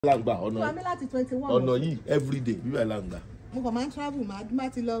Langba ọ̀nà. Wà mí láti 21. Ọ̀nà yìí everyday bí bá Langba. Mo kàn máa ń travel máa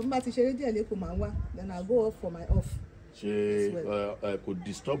ti lọ bá ti ṣeré díẹ̀ lẹ́kọ̀ọ́ máa ń wá then I go off for my off. Ṣé kò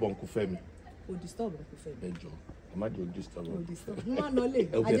disturb Uncle Femi? Kò disturb Uncle Femi. Ẹ jọ̀ọ́, ẹ má jẹ́ disturb. Kò disturb. Mo máa lọ lé.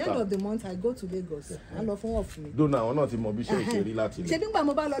 At the end of the month I go to Lagos. A lọ fún off mi. Dóná àwọn náà ti mọ bí iṣẹ́ ìṣeré láti ilẹ̀. Ṣé nígbà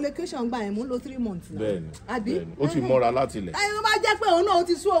mo bá lọ location gbà yẹn mo lò 3 months náà. Bẹ́ẹ̀ni. Àbí? Ó ti mọ́ra láti ilẹ̀. Ẹ ló bá jẹ́ pé òun náà ó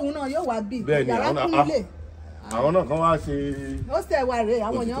ti sú òun náà yóò wá bí. Bẹ́ẹ̀ni àwọn náà kan wá ṣe. Hostel wa rè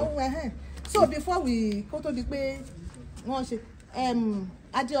àwọn èèyàn ń wẹ̀. So before we kó tó di pé wọ́n ṣe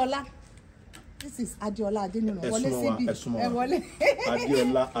Adéọlá, this is Adéọlá Adéníran wọlé síbí ẹ wọlé.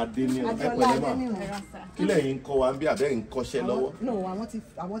 Adéọlá Adéníran ẹ pẹ̀lẹ́ mà. Kí lẹ̀yin ń kọ́ wa bí abẹ́ ń kọ́ṣẹ́ lọ́wọ́? No, àwọn ti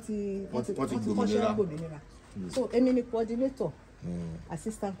kọ́ṣẹ́ gbòmìnira. So èmi ni coordinator,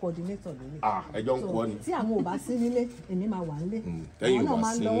 assistant coordinator lórí. Ẹjọ́ ń kọ́ ni. Tí àwọn ò bá sí nílé èmi máa wà nílé. Àwọn náà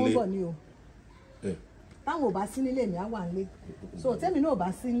máa ń lọ wọ́n bọ̀ ní o. Táwọn ò bá sí nílé èmi á wà nílé. So tẹ́mi náà ò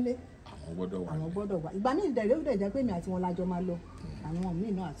bá sí nílé àwọn gbọ́dọ̀ wà. Ìgbà míì dẹ̀rẹ́ ó dẹ̀ jẹ́ pé mi àti wọn lájọ máa lọ. Àwọn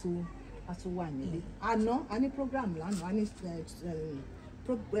míì náà àtún wà nílé. Àná a ní program lánàá, a ní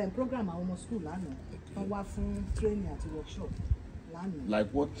program àwọn ọmọ school lánàá. Wọ́n wá fún training àti workshop lánàá. Like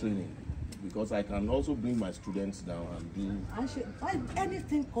what training? Because I can also bring my students down and do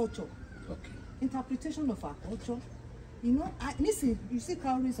anything culture. Okay. Interpretation of our culture. You know, listen, you see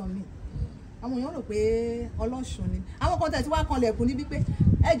cowries on me. Àwọn èèyàn rò pé ọlọ́ṣun ni àwọn kan tẹ̀ tí wàá kan lẹ̀kùn níbi pé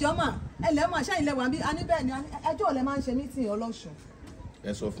ẹjọ́ mà ẹlẹ́ mà ṣáà ilẹ̀ wà bí a ní bẹ́ẹ̀ ni ẹjọ́ ọ̀lẹ́ máa ń ṣe meeting ọlọ́ṣun.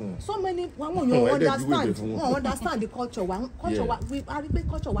 Ẹ sọ fún wọn. So many àwọn èèyàn understand the culture wa a rí pé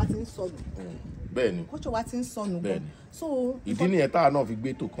culture wa ti ń sọnù. Bẹ́ẹ̀ni. Culture wa ti ń sọnù gan. So ìdí nìyẹn tá a náà fi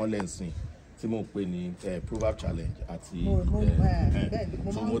gbé tó kan lẹ́sìn tí mo pè ní proverb challenge àti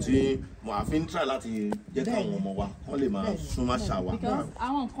so mo àfi ń try láti jẹ́ káwọn ọmọ wa kán lè máa súnmọ́ ṣàwà. Because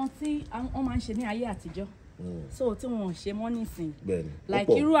àwọn nǹkan tí wọ́n máa ń ṣe ní ayé àtijọ́ so tí wọ́n ṣe mọ́ nísìn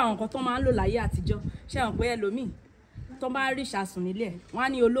like irú àwọn nǹkan tó máa ń lò láyé àtijọ́ ṣé àwọn pé ẹlòmíì tó bá rí ìṣàsùn nílẹ̀ wọ́n á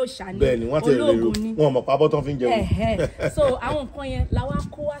ní olóòṣà ní olóògùn ní wọ́n mọ̀ pábọ́ tó fi ń jẹun. So àwọn nǹkan yẹn la wá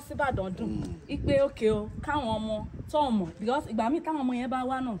kó wá síbàdàn dùn ipe òkè o káwọn ọmọ tó mọ̀ because ìgbà míì táwọn ọmọ yẹn bá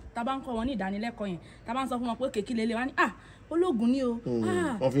wá náà tá bá ń kọ́ wọn ní ìdánilẹ́kọ̀ọ́ yẹn tá bá ń sọ fún wọn pé kékeré lélẹ̀ wá ní ológun ni o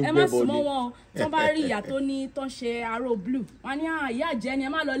ẹ má sùn mọ́ wọn tó bá rí ìyá tó ní tó ń ṣe aró blue wọn ní ìyá jẹ ni ẹ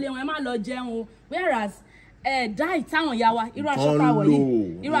má lọ lé wọn ẹ má lọ jẹun o whereas dáì táwọn ìyá wa irú aṣọ tá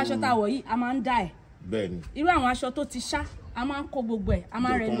a wọ̀ yìí a máa ń dá ẹ̀ irú àwọn aṣọ tó ti ṣá a máa ń kó gbogbo ẹ̀ a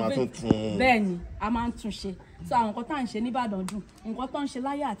máa ń renovate bẹ́ẹ̀ ni a máa ń tún ṣe so àwọn nǹkan tá à ń ṣe nìbàdàn dùn nǹkan tó ń ṣe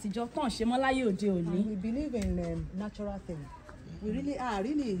láyé àtijọ́ tó ń ṣe mọ́ láyé òde òní. We believe in natural things. We really are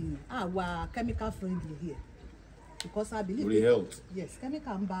chemical friendly here. Because I believe in health. Yes,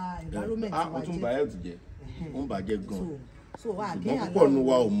 chemical ń ba environment wa jẹ́. Ó tún ba health jẹ́. Ó ń bàjẹ́ gan. So púpọ̀ nu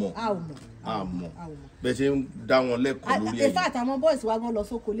wa ò mọ̀. A mọ̀. Bẹ́ẹ̀ ṣe ń dá wọn lẹ́kọ̀ọ́ lórí ẹ̀yìn. In fact, àwọn boys wa gan lọ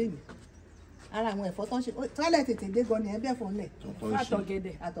sóko lẹ́nu. Ara àwọn ẹ̀fọ́ tó ń ṣe tọ́lẹ̀ tètè dé gan ni ẹ bẹ́ẹ̀ fọ́n lẹ̀.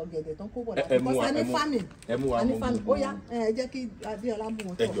 Àtọ̀gẹ̀dẹ̀ tó ń kó bọ̀ dà. Because a ní farming. Ó yá ẹ jẹ́ kí Adéọlá mú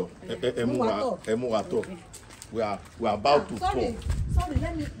wọn tọ̀. Ẹ mú wa tọ̀. We are about to talk. Sorry,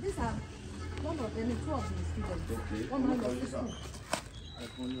 these are one of them, 2 of the students. One man of the school.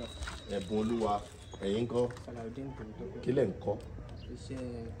 Ẹ̀bùn Olúwa, ẹ̀yin kọ́. Kí lẹ̀ ń kọ́?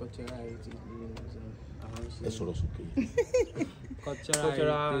 Ẹ sọ̀rọ̀ sókè.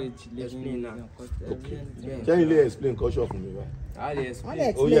 Cultural explainer. Can you explain culture fún mi báyìí?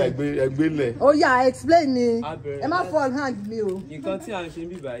 Ó yá ẹgbẹ́ lẹ̀. Ó yá explain ni. Ẹ má fall hand mi o. Nǹkan tí a ń ṣe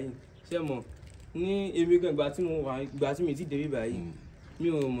bí báyìí, ṣé mọ̀ ní èmi gan ìgbà tí mi ti dé bí báyìí, mi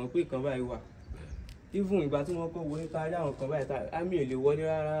ò mọ̀ pé kan báyìí wà. Even ìgbà tí wọ́n kọ́ wọlé kárí àwọn kan báyìí tá mi ò lè wọlé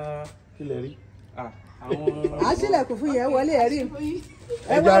rárá. Kí lẹ rí? Àṣìlẹ̀kùn fún yẹn wọlé ẹ rí.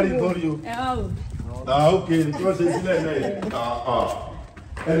 Ẹ járí lórí o. Ok, tí wọ́n ṣe sílẹ̀ náà yẹn.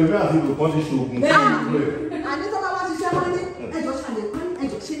 Ẹlòmí àti olùkọ́ ti ṣoògùn. Àní tó bá wá ṣiṣẹ́ wọ́n ní ẹjọ́ ṣàlékún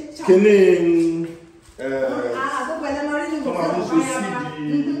ẹjọ́ ṣe. Kí ni gbogbo ẹlẹ́mọ rí nínú tó máa ń ṣe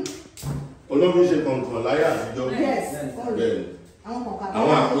síbi olómi ṣe kọ̀ǹkàn láyé àtijọ́? Bẹ́ẹ̀ni.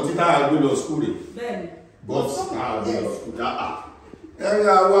 Àwọn àpótí tá a gbé lọ skúl rè. Bọ́ọ̀sì tá a gbé lọ skúl rè.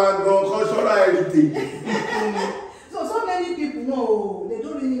 Ẹ̀rọ àwọn àgbọn cultural heritage. So many people know they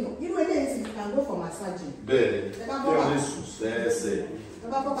don't really know. Even if you can go for massaging. Bẹ́ẹ̀ni. Bẹ́ẹ̀ni sùn sẹ́ẹ̀sẹ̀. Ẹ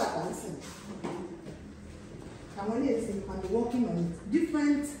bá bọ́ bàtà ń sìn. Àwọn ilé ìsìn can be working on it.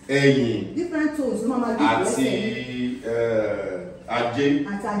 Different tones. Àti ajé.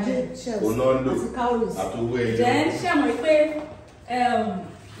 Shells. Onondo. Àti cowries. Àtòwò ẹ̀yọ́. Then ṣé mọ̀ pé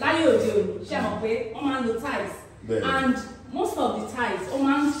láyé òde òní ṣé mọ̀ pé wọ́n máa ń lo tiles and most of the tiles ó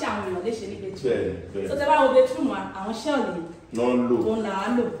máa ń ṣe àwọn èèyàn léṣe ní bedroom. So tẹ́ bá wo bedroom àwọn ṣẹ́ẹ̀lì non lo tó ń là á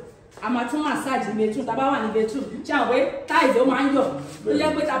lò a máa tún massage bedroom tá a bá wà ní bedroom ṣé àwọn pé tiles ó máa ń yọ tó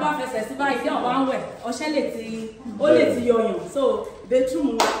jẹ́ pé tá a bá fẹsẹ̀ sí báyìí tí wọ́n bá ń wẹ̀ ọṣẹ lè ti yọyàn so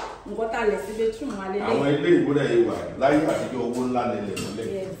bedroom wa nǹkan tá a lẹ̀ sí bedroom wa lélẹ̀. àwọn ilé ìwúrẹ̀ yìí wà láyé àtijọ́ owó ńlá lélẹ̀ nílẹ̀.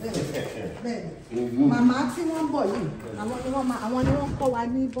 bẹ́ẹ̀ni màmá tí wọ́n ń bọ̀ yìí àwọn ni wọ́n kọ́ wa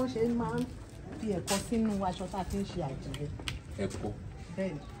ní bọ́n ṣe máa ń fi ẹ̀kọ́ sínú aṣọ tá a fi ń ṣe àdìrẹ. ẹ̀kọ́.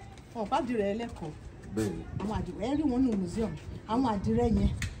 bẹ́ẹ̀ni wọn bá dìrẹ ẹlẹ́kọ̀ọ́. bẹ́ẹ̀ni àwọn àdìrẹ ẹ rí wọn ní museum àwọn àdìrẹ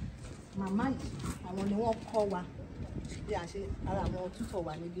yẹn màmá yìí àwọn ni wọ́n kọ́ wa bí a ṣe ara àwọn tútọ̀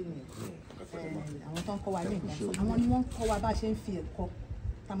wà níbí nìyẹn àwọn tó ń kọ́ wa ní nǹkan àwọn ni wọ́n kọ́ wa bá a ṣe ń fi ẹ̀kọ́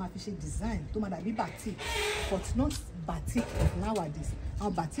tá a máa fi ṣe design tó máa dàbí batik but not batik of nowadays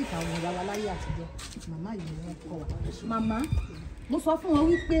àwọn batik àwọn ìyá wa láyé àtijọ́ màmá yìí ni wọ́n kọ́ wa. màmá mo sọ fún wọn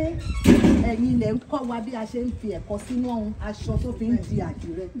wípé ẹ̀yin ilẹ̀ ń kọ́ wa bí a ṣe ń fi ẹ̀kọ́ sínú ohun aṣọ tó fi ń di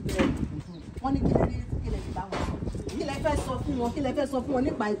àdìrẹ wọ́n ní kí lẹ fi bá wọn sọ kí lẹ fẹ́ sọ fún wọn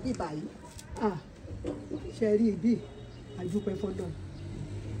nípa ibi báyìí. ṣe rí ibi àdúpẹ́ fọ́dọ̀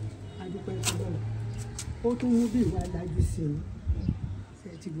ó tún mú bí ìwà dájú sí i ṣe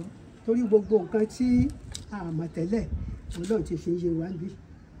ti gbọ́ torí gbogbo nǹkan tí a mọ̀ tẹ́lẹ̀ Ọlọ́run ti fi yé wa bí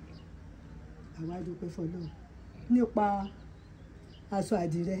àwa dúpẹ́ fọ́dọ̀ nípa aṣọ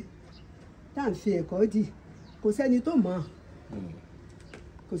àdìrẹ tá à ń fi ẹ̀kọ́ dì kò sẹ́ni tó mọ̀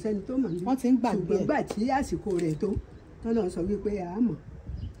ní wọ́n ti ń gbàgbé ṣùgbọ́n gbà tí àsìkò rẹ̀ tó tọ́lọ́ sọ wípé a mọ̀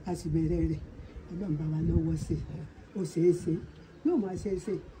a sì bẹ̀rẹ̀ rẹ̀ Ọlọ́run bá wa lọ́wọ́ sí i ó ṣeé ṣe yóò máa ṣe é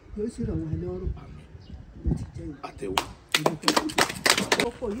ṣe yóò sì rọ̀ wá lọ́rùn ló ti jẹ́ àtẹ̀wò.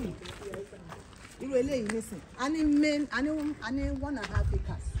 oko yìí irú eléyìí nísìn a ní 1.5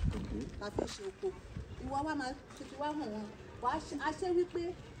 acres la fi ṣe oko ìwọ wa máa fi wá hàn wọn wàá ṣe wípé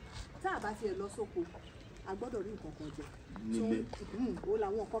tá a bá tiẹ̀ lọ sóko a gbọ́dọ̀ rí nǹkan kan jẹ nílé o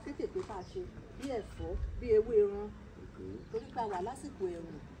làwọn nǹkan kéékèèké tá a ṣe bí ẹ̀fọ́ bí ewé ẹran torí pé a wà lásìkò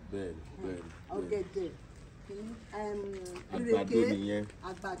ẹ̀rùn ọ̀gẹ̀dẹ̀ ìrèké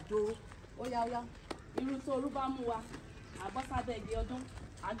àgbàdo óyá irú tó orú bá mú wa àbọ́sábẹ́ igi ọdún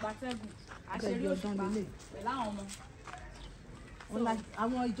àgbàtẹ́gùn àṣírí òṣùpá pẹ̀lú àwọn ọmọ.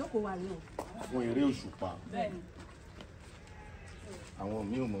 àwọn ìjókòó wa rèé o. fún eré òṣùpá. bẹ́ẹ̀ni. àwọn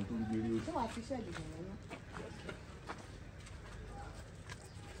míì ò mọ tó ń gbé eré òṣùpá. tó wàá fi iṣẹ́ ìdìbò wọn náà.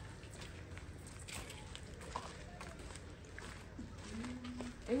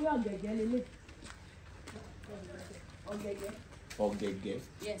 ewé ọ̀gẹ̀gẹ̀ lélẹ̀. ọ̀gẹ̀gẹ̀.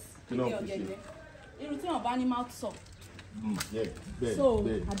 yes kí ló ń fi ṣe. irú tí wọn bá ní mouth sore. bẹ́ẹ̀ so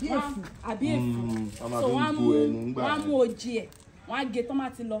àbí èfù so wọ́n á mú ojì ẹ̀ wọ́n á gé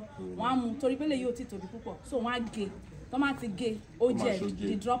tọ́mátì lọ wọ́n á mú torí pé lè yóò ti tóbi púpọ̀ so wọ́n á gé tọ́mátì gé ojì ẹ̀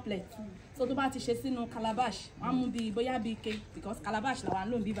di droplet so tó bá ti ṣe sínú calabash wọ́n á mú bóyá bíi ike because calabash làwọn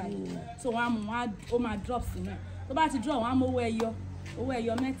ló ń bí báyìí so wọ́n á mú ó máa drop sínú ẹ̀ tó bá ti drop wọ́n á mú owó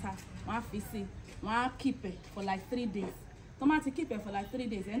ẹyọ mẹ́ta wọ́n á fi sí wọ́n á keep it for like 3 days tọ́mátì keep it for like 3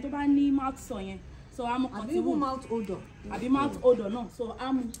 days ẹni tó bá ní mouth sore yẹn so a mú àbí mouth odor àbí mouth odor náà so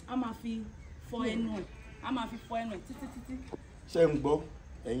a máa fi fọ ẹnu ẹ̀ títí. ṣé ń gbọ́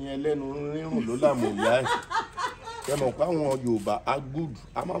ẹ̀yin ẹlẹ́nu rírùn ló làmú ìyá ẹ̀ ṣe mọ̀ pé àwọn Yorùbá agúdù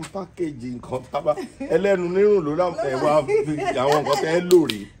a máa ń pákéjì nǹkan tábà ẹlẹ́nu rírùn ló làmú ẹ̀ wá fi àwọn nǹkan tẹ́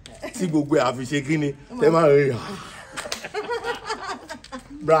lóore tí gbogbo ẹ̀ àfi ṣe kí ni tẹ́ máa rí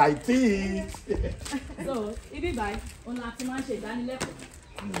brighty. so ibi báyìí òun láti máa ń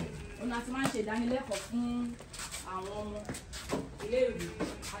ṣe ìdánilẹ́kọ̀ọ́ fún àwọn ọmọ ilé-ìwé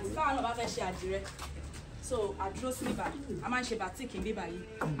àti káwọn náà bá fẹ́ ṣe àdìrẹ so àdúró sí bíbá a máa ń ṣe bàtíìkì bíbá yìí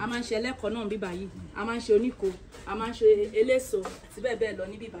a máa ń ṣe ẹlẹ́kọ̀ọ́ náà bíbá yìí a máa ń ṣe oníko a máa ń ṣe eléso àti bẹ́ẹ̀ bẹ́ẹ̀ lọ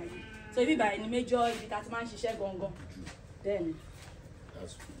ní bíbá yìí so bíbá yìí ni méjọ́ ibi tá a ti máa ń ṣiṣẹ́ gangan bẹ́ẹ̀ ni.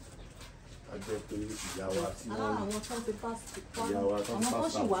 ajẹ́ pé ìyá wa tí wọ́n àwọn tó ti pass àwọn tó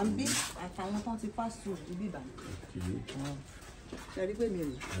sì wà ń bí àtàwọn tó ti pass through ibi báyìí. ṣe rí pé mi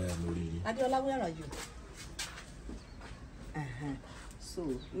rè Adéọlá where are you? so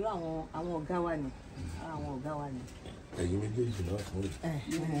irú àwọn ọ̀gá wa ni ẹ̀yin méjèèjì náà fún mi.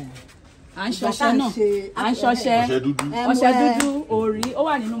 à ń ṣọṣẹ náà à ń ṣọṣẹ ọṣẹ dúdú òrí ó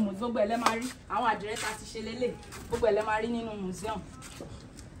wà nínú museum gbogbo ẹ̀ lẹ́ máa rí àwọn àdìrẹ tá a ti ṣe lélẹ̀ gbogbo ẹ̀ lẹ́ máa rí nínú museum.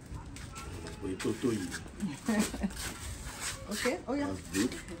 èyí tó tó yìí. ok ó yá.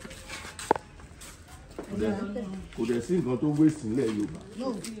 kò dẹ̀ sí nǹkan tó wé sílẹ̀ Yorùbá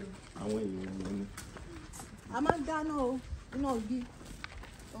àwọn èèyàn wọn ni. a máa ń dáná o iná ògì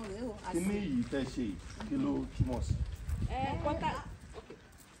kí ní yìí fẹ́ ṣe kí ló túmọ̀ sí.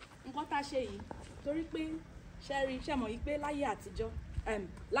 nǹkan tá a ṣe yìí torí pé ṣẹ́rí ṣẹ́mọ̀ yìí pé láyé àtijọ́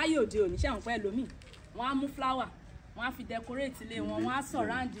láyé òde òní ṣẹ́wọ̀n pẹ́ lómi wọ́n á mú fúláwà wọ́n á fi decorate ilé wọn wọ́n á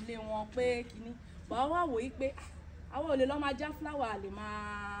surround ilé wọn pé kínní bọ́ wá wò yí pé àwọn ò lè lọ́ máa já fúláwà lè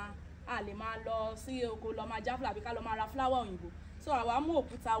máa a lè máa lọ sí oko lọ máa já fúláwà àbí ká lọ máa ra fúláwà òyìnbó so àwa mú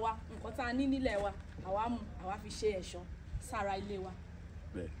òkúta wa nǹkan tá a ní nílẹ̀ wa àwa fi ṣe ẹ̀ṣọ́ sára ilé wa.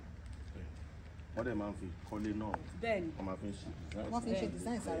 bẹ́ẹ̀ wọ́n dẹ̀ máa ń fi kọ́lé náà. bẹ́ẹ̀ni wọ́n máa fi ń ṣe design. wọ́n fi ń ṣe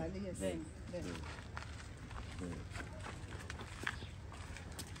design sára ilé yẹn. bẹ́ẹ̀ni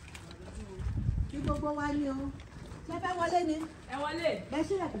kí gbogbo wa ní o ṣe fẹ́ wọlé ni. ẹ wọlé. bẹ́ẹ̀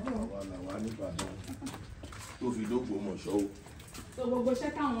ṣílẹ̀ kò fún wọn. àwa làwa nígbàdàn tó fi dógbò mọ̀ ṣọ́ o. so gbogbo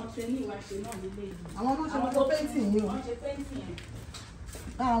iṣẹ́ káwọn ṣe ní ìwà ṣe náà nílé yìí. àwọn ọmọ ṣe wọn tó pẹ́ǹtì yìí o. wọ́n ṣe pẹ́ǹtì yẹn.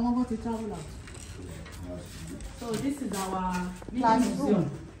 lára wọn bó ti travel out. So this is our classroom.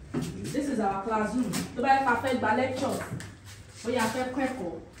 This is our classroom. Tó bá yẹ ká fẹ́ gba lectures, bóyá a fẹ́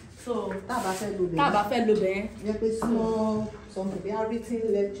kẹ́kọ̀ọ́. So tábà fẹ́ lo bẹ́ẹ̀. tábà fẹ́ lo bẹ́ẹ̀. yẹ pé small some bí a written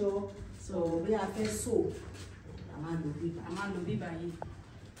lecture so bí a fẹ́ so a máa lo bíbá. A máa lo bíbá yìí.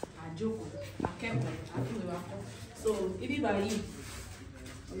 Àjókòó, akẹ́kọ̀ọ́, àtúwèé wa kọ́. So ibi báyìí.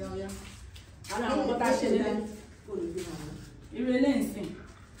 Ọ̀yá. Ara àwọn kọ́tà ṣe lẹ́nu. Irú eléyìí sìn.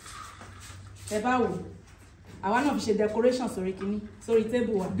 Ẹ bá wò. Àwa náà fi ṣe decoration sórí kìíní sórí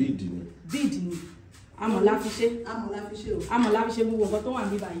table wa. Bead ni. Bead ni. Amọ̀lá fi ṣe. Amọ̀lá fi ṣe o. Amọ̀lá fi ṣe gbogbo nǹkan tó wà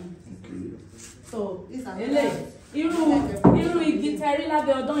níbí báyìí. So eléyìí irú igi tẹ́rí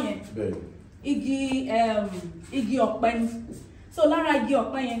lábẹ́ ọdún yẹn. Igi ọ̀pẹ ni. So lára igi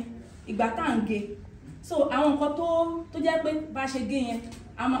ọ̀pẹ yẹn ìgbà tá à ń gé. So àwọn nǹkan tó jẹ́ pé bá ṣe gé yẹn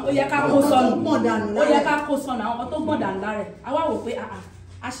ó yẹ ká kó sọnù. Ó yẹ ká kó sọnù àwọn nǹkan tó gbọ̀n dànù lára ẹ̀. A wá wò pé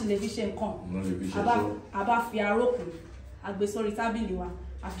a sì lè fi ṣe nǹkan a bá fi arókù a gbé sórí tábìlì wa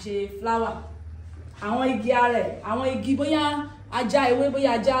a fi ṣe fúláwà àwọn igi arẹ àwọn igi bóyá ajá ewé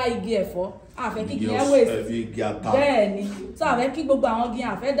bóyá ajá igi ẹ̀fọ́ a fẹ́ kí igi ẹwé bẹ́ẹ̀ ni tó a fẹ́ kí gbogbo àwọn igi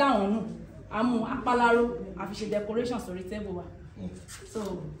a fẹ́ dà wọ́n nù a mú apáláró a fi ṣe decoration sórí table wa. So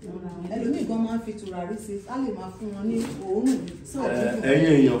ẹlòmíì gan máa ń fi tùràrí sí a lè máa fún wọn ní òórùn. ẹ̀yin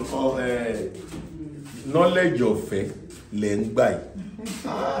èèyàn kọ knowledge ọ̀fẹ́ lẹ́ ń gbà yìí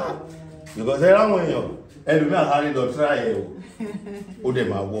because ẹ ráwọn èèyàn ẹlòmí àhárí lọ try ẹ o ó dẹ̀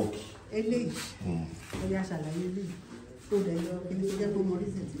máa work. eléyìí orí aṣàlàyé eléyìí tó dẹ̀ yọ kíni tó jẹ́ pé mo rí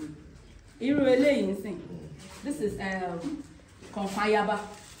sí ti. irú eléyìí ń sìn this is kọ̀ǹkan ayaba.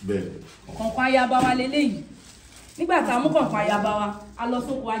 kọ̀ǹkan ayaba wa leléyìí nígbà tá a mú kọ̀ǹkan ayaba wa a lọ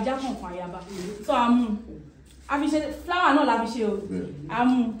sóko ajá kọ̀ǹkan ayaba so a mú a fi ṣe fúláwà náà la fi ṣe o a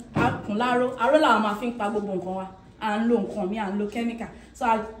mú a kùn láró aró làwọn máa fi ń pa gbogbo nǹkan wa à ń lo nǹkan mi à ń lo kẹ́míkà so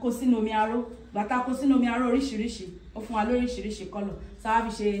a kó sínú omi aró bàtà kó sínú omi aró oríṣiríṣi ó fún wa lóríṣiríṣi kọ́lọ̀ so a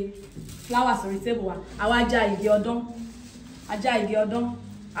fi ṣe fúláwà sórí tébù wa àwa ajá igi ọdán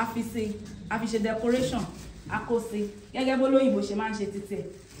a fi ṣe decoration a kó sí gẹ́gẹ́ bó lóyìnbó ṣe máa ń ṣe títí ẹ̀.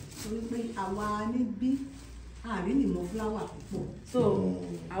 torí pé àwa níbí àárín ni mo fúláwà púpọ̀. so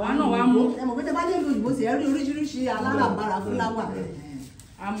àwa náà wá mú. ẹ mọ̀ pé tẹ bá dé ìlú òyìnbó sì ẹ rí oríṣiríṣi aláràbarà fúláwà.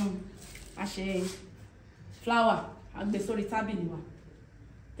 a mú a ṣe fúláwà a gbé sórí tábìlì wa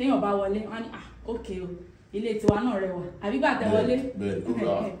téèyàn bá wọlé wọn ní ókè o ilé tiwa náà rẹwà àbí gbà tẹ wọlé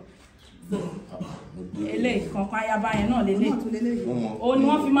eléyìí kọ̀ọ̀kan ayaba yẹn náà lélẹ̀ o ni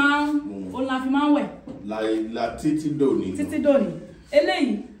wọ́n fi máa ń wẹ̀. la títí dòní.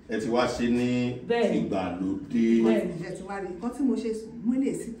 eléyìí. ẹ ti wá ṣe ní ìgbàlódé. ẹ ti wá rí nǹkan tí mo ṣe mú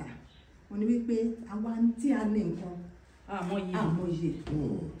lè síta mo ní wípé àwa tí a ní nǹkan àmọye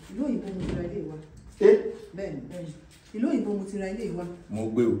ìlú òyìnbó mo ti ra ilé wa. bẹ́ẹ̀ni ìlú òyìnbó mo ti ra ilé wa. mo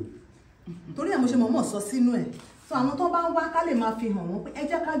gbé o. torí ẹ̀ mo ṣe mọ̀ọ́mọ̀ sọ sínú ẹ̀ so àwọn tó bá ń wá ká lè máa fi hàn wọ́n pé ẹ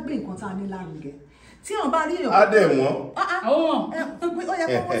jẹ́ ká gbé nǹkan tá a ní lárugẹ tí wọ́n bá rí èèyàn. á dẹ̀ wọ́n. ó yẹ kó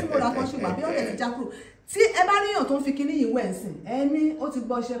wọ́n tí mo rà kan ṣùgbọ́n àbí ó lè ti já kúrò tí ẹ bá rí èèyàn tó ń fi kinní yìí wẹ̀ ń sìn ẹ ní ó ti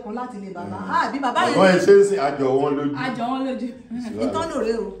gbọ́ iṣẹ́ kan láti ilé bàbá àbí bàbá yẹn. àwọn ẹ ṣe ń sìn àjọ wọn lójú. ìtọ́nù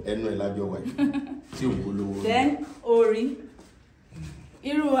rẹ o. ẹnu ẹ lájọ wà tí ò polówó. then orí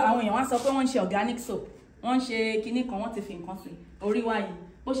irú àwọn èèyàn wá sọ pé wọ́n ń ṣe organic soap wọ́n ń ṣe kinní kan wọ́n ti fi nǹkan sí orí wa yìí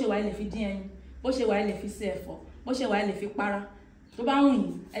bó ṣe wà ẹ lè fi dín ẹyin bó ṣe wà ẹ lè fi ṣe ẹ̀fọ́ bó ṣe wà ẹ lè fi para tó bá wù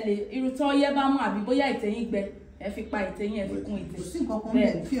yín ẹ lè irú tó yẹ bá mú àbí bóyá ìtẹ̀yìn gbẹ ẹ fi pa ìtẹ̀yìn ẹ fi kún ìtẹ̀. kò sí nǹkan kan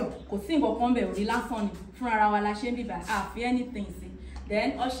bẹ́ẹ̀ fíọ̀. kò sí nǹkan kan bẹ́ẹ̀ orí lásán ni fúnra wa la ṣe ń bíbà àfi anything sí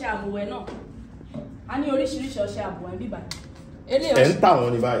then ọṣẹ àbùwẹ̀ náà a ní oríṣiríṣi ọṣẹ àbùwẹ̀ bíbà. ẹ ń tà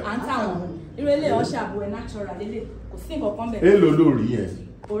wọn ní báyìí. à ń tà wọn irú ilé ọṣẹ àbùwẹ̀ natural lélẹ̀ kò sí nǹkan kan bẹ́ẹ̀. èèlò lórí yẹn.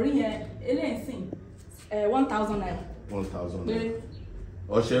 orí yẹn eléyìí sìn 1,000 naira. 1,000 naira.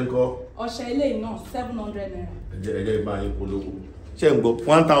 ọṣẹ ńkọ́. ọṣẹ eléyìí náà 700 naira. ẹjẹ ìbá yín polówó ṣe ń gbọ́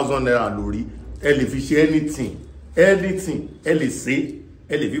 1,000 naira lórí ẹ lè fi ṣe anything ẹ lè ṣe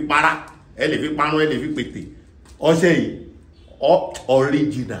ẹ lè fi para ẹ lè fi panu ẹ lè fi pètè ọṣẹ yìí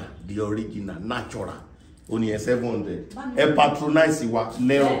original the original natural ó ní ẹ 700 ẹ patronize wa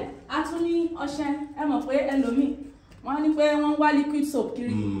lẹ́rọ̀. a tún ní ọṣẹ ẹ mọ̀ pé ẹlòmíì wọ́n ní pé wọ́n wá liquid soap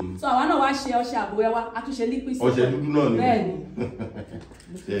kiri so àwa náà wá ṣe ọṣẹ àbúwẹ́ wá a tún ṣe liquid soap ọṣẹ dúdú náà ni bẹ́ẹ̀ni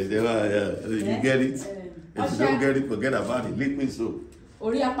you get it if you don't get it forget about it liquid soap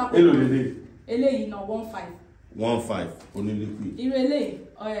orí apapọ̀ èlò lélẹ̀ eléyìí náà 1.5 oní liquid irú eléyìí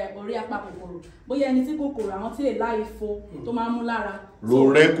orí apakòkòrò bóyá ẹni tí kòkòrò àwọn tí èlà ifo tó máa ń mú lára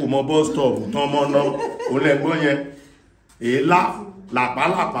rorẹ́ kò mọ bus stop tán mọ́ náà òun lẹ́gbọ́n yẹn èélá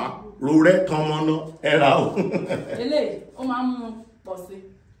làpálàpá rorẹ́ tán mọ́ náà ẹ̀rà o. eléyìí ó máa ń mú pọ̀ sí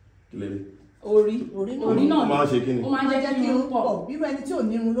orí náà ó máa ń ṣe kí ni ó máa ń jẹ́ kí irun pọ̀ irú ẹni tí ò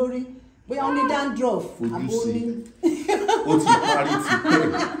ní irun lórí bóyá ó ní dandruff àbó ní.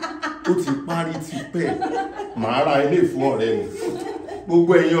 ó ti parí tipẹ́ màá ra ilé fún ọ̀rẹ́ mi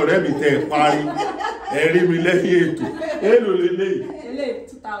gbogbo ẹ̀yin ọ̀rẹ́ mi tẹ́ ẹ parí ẹ rí mi lẹ́yìn ètò èlò lélẹ́yìí. eléyìí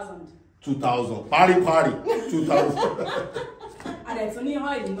 2000 parí 2000. àdẹ̀tún ní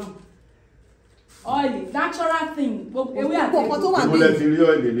ọ́ìlì náà ọ́ìlì natural thing gbogbo ewé àti ọkọ tó wà níbo lẹ ti rí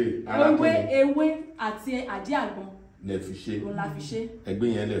ọ́ìlì lè ewé àti àdí àgbọn lẹ fi ṣe òun la fi ṣe ẹgbẹ́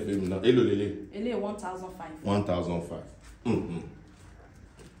yẹn lẹ fi mi náà èlò lélẹ̀ eléyìí 1005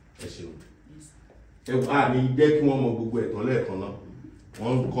 ẹ ṣeun ẹ wà ní jẹ́ kí wọ́n mọ gbogbo ẹ̀tàn lẹ́ẹ̀kan náà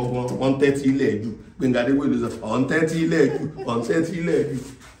wọ́n kọ́gbọ́n wọ́n tẹ́tí ilẹ̀ jù gbẹ̀ngàdéwé ló sọ ọ̀n tẹ́tí ilẹ̀ jù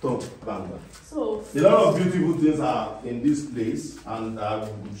tán gbàgbà. So a lot of beautiful things are in this place and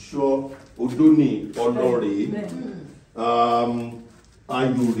I'm sure Odoni Olore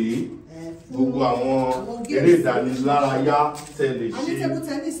Ayore gbogbo àwọn eré ìdánilárayá tẹ̀lé ṣe. a ní table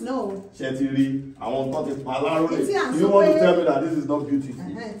tennis náà o. ṣe ti rí àwọn nǹkan ti pa lárólè. You want to tell me that this is not beautiful.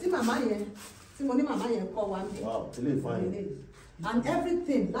 tí màmá yẹn tí mo ní màmá yẹn kọ́ wa mi. Wow, ilé fine. And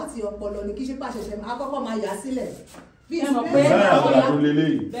everything láti ọpọlọ ni kí ṣe pàṣẹṣẹ àkọ́kọ́ máa yà sílẹ̀. ẹ mọ̀ pé àwọn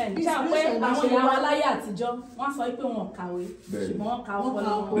ìyá wa láyé àtijọ́ wọ́n sọ pé wọn kàwé ṣùgbọ́n wọ́n ka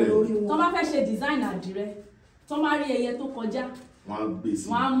ọpọlọ wọn tó bá fẹ́ ṣe design àdìrẹ tó bá rí ẹyẹ tó kọjá wọ́n á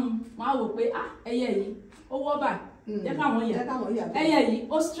mú wọ́n á wò pé ẹyẹ yìí ó wọ́ bà jẹ́ káwọn yà ẹyẹ yìí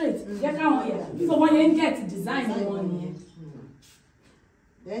ó straight jẹ́ káwọn yà so wọ́n yẹn ń get design wọn nìyẹn.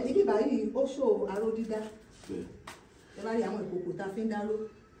 ibi báyìí ó ṣó aró dídá ẹ bá rí àwọn ìkòkò tá a fi ń dáró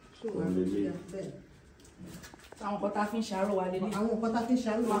ṣó aró dídá bẹ́ẹ̀. àwọn nǹkan tá a fi ń ṣàárò wa lélẹ̀. àwọn nǹkan tá a fi ń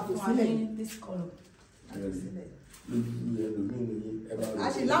ṣàárò wa kò sílẹ̀ ní this color. a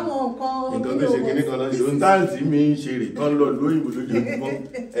ṣe láwọn nǹkan tó ṣe kíní kan lọ́sí ohun táǹtì mi ń ṣe rè tán lọ lóyìnbó lójoojúmọ́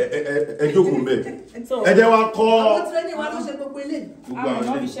ẹ jókòó ń bẹ̀ ẹ jẹ́ wá kọ́. àwọn tírẹ́nì wa ló ṣe gbogbo eléyìí. àwọn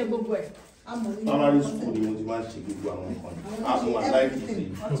náà fi ṣe gbogbo ẹ̀. primary school ni mo ti máa ń ṣe gbogbo àwọn nǹkan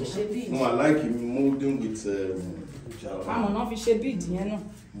mo wà láìkì molding with àwọn náà fi ṣe bíìdì yẹn náà.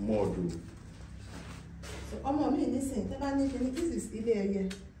 mọ́ọ̀dù. ọmọ mi nísìnyí tẹ́ bá ní kíní this is ilé ẹyẹ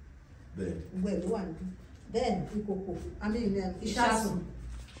gbogbo ẹ̀ ló wà níbí then ìkòkò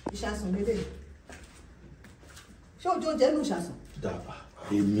ìṣàsùn lédè ṣé ojú oúnjẹ ló ṣàsùn. dàbà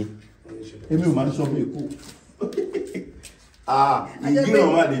èmi ò máa ń sọ mí èkó ìgíràn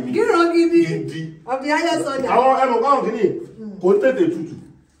wà lèmi gíràn gidi ọbẹ ayé sọdà. àwọn ẹnu káwọn kìíní kò ń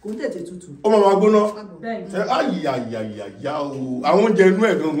tètè tutù ó máa ma gbóná ayayaya o àwọn oúnjẹ inú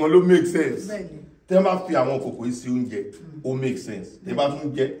ẹ̀ gangan ló make sense tẹ́ bá fi àwọn kòkò yìí sí oúnjẹ ó make sense tẹ́ bá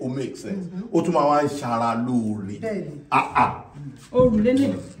tún jẹ ó make sense ó tún máa wá ń ṣara lóore òrùlé ní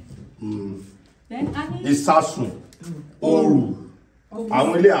ìsásùn òrù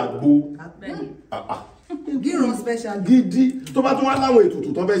àwọn ilé àgbo gíràn special gidi tó bá tún wá láwọn ètùtù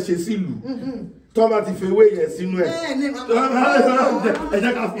tó fẹ́ ṣe sílùú tó bá ti fi ewé yẹn sínú ẹ̀ ẹ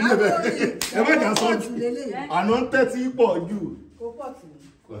jẹ́ ká fi ilé bẹ́ẹ̀ ẹ má jà sọ́ọ̀tù àná ń tẹ́tí pọ̀ jù.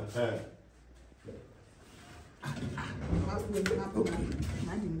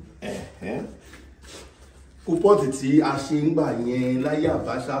 kópọ́ọ̀tì tí a ṣe ń gbà yẹn láyé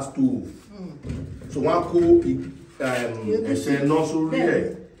Abacha stove so wọ́n á kó ẹ̀ṣẹ̀ náà sórí ẹ̀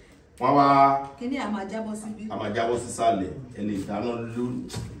wọ́n wá kíní àmàjábọ́ sísàlẹ̀ ẹ lè dáná lónìí.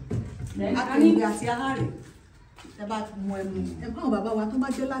 akíndé àti ahárè ẹ bá mú ẹmu ẹ̀gbọ́n bàbá wa tó bá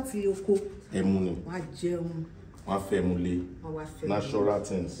jẹ́ láti oko ẹmu ni wọ́n á jẹun wọ́n á fẹ́ mu lé natural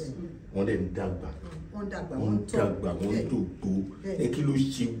things wọ́n dẹ̀ ń dàgbà wọ́n dàgbà wọ́n dògbò ẹ kí ló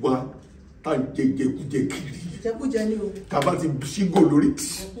ṣe wá tá ń jẹjẹkújẹ kiri jẹkújẹ ni o ká bá ti ṣígò lórí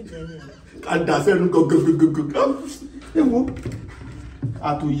ká dà sẹ́nu gọ́gọ́gọ́gọ́ ẹ wo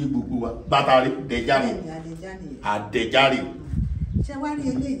àtòyè gbogbo wa bàtà rẹ̀ àdẹ̀járe. ṣé wá rí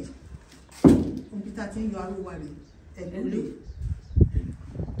eléyìí òbí tá a ti ń yọ arúgbó rẹ̀ ẹ̀lú rẹ̀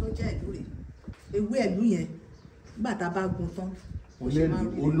tó jẹ́ ẹ̀lú rẹ̀ ewé ẹ̀lú yẹn nígbà tá a bá gun tán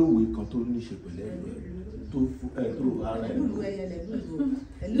olóòwe kan tó ní ṣe pẹ̀lú ẹ̀lú tó ara ẹ̀lú ẹ̀yẹ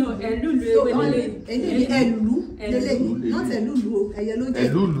ẹ̀lú ewé nílé ẹ̀lú lélẹ̀ not ẹ̀lúlù o ẹyẹ ló jẹ́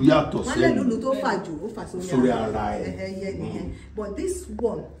ẹ̀lúlù yàtọ̀ sí wọ́n lẹ́lúlù tó fà jù ó fà sórí ara ẹ̀ ẹyẹ nìyẹn but this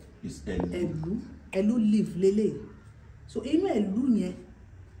one is ẹ̀lú leaf lélẹ̀ so inú ẹ̀lú yẹn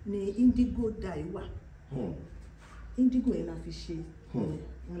ni indigo dye wà indigo yẹn la fi ṣe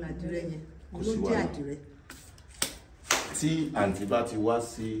wọn làdìrẹ yẹn ló jẹ́ àdìrẹ. tí àǹtí bá ti wá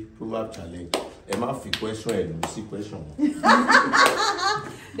sí proverb challenge ẹ má fi question ẹ̀lú sí question wọn.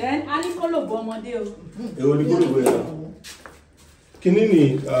 then a ní kólòbó ọmọdé o. èwo ni kólòbó yẹn kíní ni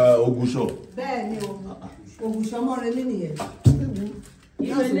ògùṣọ. bẹ́ẹ̀ ni ògùṣọ mọ́remí nìyẹn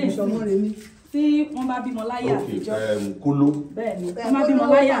ògùṣọ mọ́remí tí wọ́n bá bímọ láyé àtijọ́ kóló. bẹ́ẹ̀ ni wọ́n bá bímọ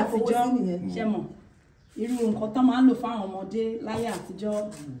láyé àtijọ́ ṣe mọ̀ irú nǹkan tó máa ń lò fáwọn ọmọdé láyé àtijọ́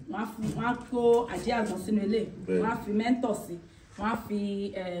wọ́n á kó àjẹ́ àgbọn sínú ilé wọ́n á fi mẹ́ńtọ̀ sí wọ́n á fi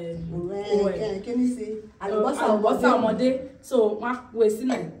àlùbọ́sà ọmọdé so wọ́n á wẹ̀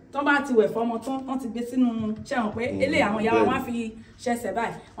sínú ẹ̀ tó bá ti wẹ̀ fọmọ tán wọ́n ti gbé sínú ṣẹ̀wọ̀n pé eléyìí àwọn ìyá wa wọ́n á fi ṣẹ̀ṣẹ̀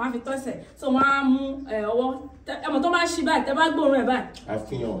báyìí wọ́n á fi tọ́sẹ̀ so wọ́n á mú ọwọ́ ẹmọ tó bá ṣí báyìí tẹ́ bá gbóòórùn ẹ̀ báyìí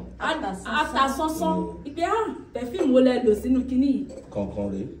àfihàn àtàsánsán ìpè pẹ̀fíìmù wo lẹ lò sínú kinní yìí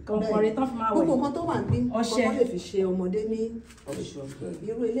kọ̀ǹkọ̀n rẹ̀ tán fi máa wẹ̀ gbogbo nǹkan tó wà ní ọṣẹ wọ́n lè fi ṣe ọmọdé ní ọ̀ṣọ́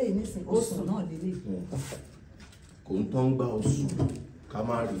irú eléyìí nísìnyí oṣù náà lélẹ̀ kò ń tán gbá oṣù ká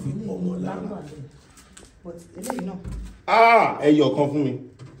má rí ọmọ lára. but eléyìí náà. ẹyọ kan fún mi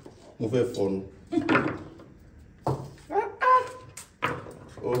mo fẹ́ fọnu.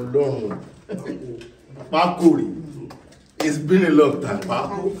 Ọlọ́run pákó rè it's been a long time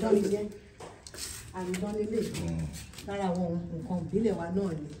pákó. àrùdán lélẹ̀ lára àwọn nǹkan ìbílẹ̀ wa náà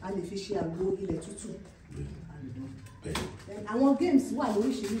ni a lè fi ṣe àgbo ilẹ̀ tútù. àwọn games wà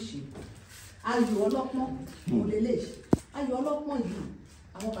lóríṣiríṣi ayò ọlọ́pọ́n mo lélẹ̀ ayò ọlọ́pọ́n yìí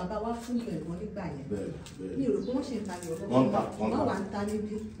àwọn bàbá wa fún ẹ̀gbọ́n nígbà yẹn mi ò rò pé wọ́n ṣe ń ta ayò ọlọ́pọ́n wọ́n wà ń ta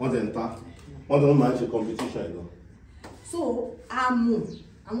níbí. wọ́n tẹ̀ ń ta wọ́n tẹ̀ ń máa ń ṣe competition yìí lọ. so àwọn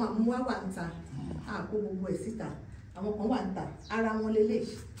àmú wa wà ń ta àpò gbogbo ẹ̀ síta àwọn kan wà ń ta ara wọn lélẹ̀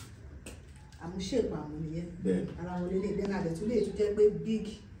àmúṣèpọ̀ àmú nìyẹn ara wọn lélẹ̀ dẹ́nà àdẹ̀ tó lè tún jẹ́ pé big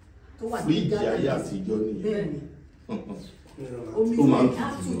tó wà ní gánà ayé àtijọ́ nìyẹn bẹ́ẹ̀ ni omi rẹ̀ á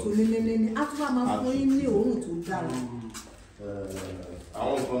tutù nílé á tún wá máa fún yín ní òórùn tó dára.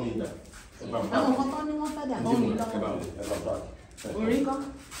 àwọn nǹkan mi dà. àwọn nǹkan tán ni wọ́n fẹ́ dà ní omi lọ́wọ́. orí kọ́.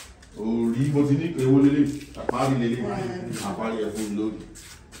 orí mo ti ní pé owó lélẹ̀ àpárí lélẹ̀ àpárí ẹ̀ fún mi lórí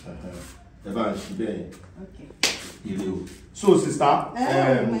ẹ bá ń ṣí bẹ́ẹ̀ ire o. so sista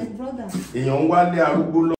èèyàn ń wálé arúgbó lọ.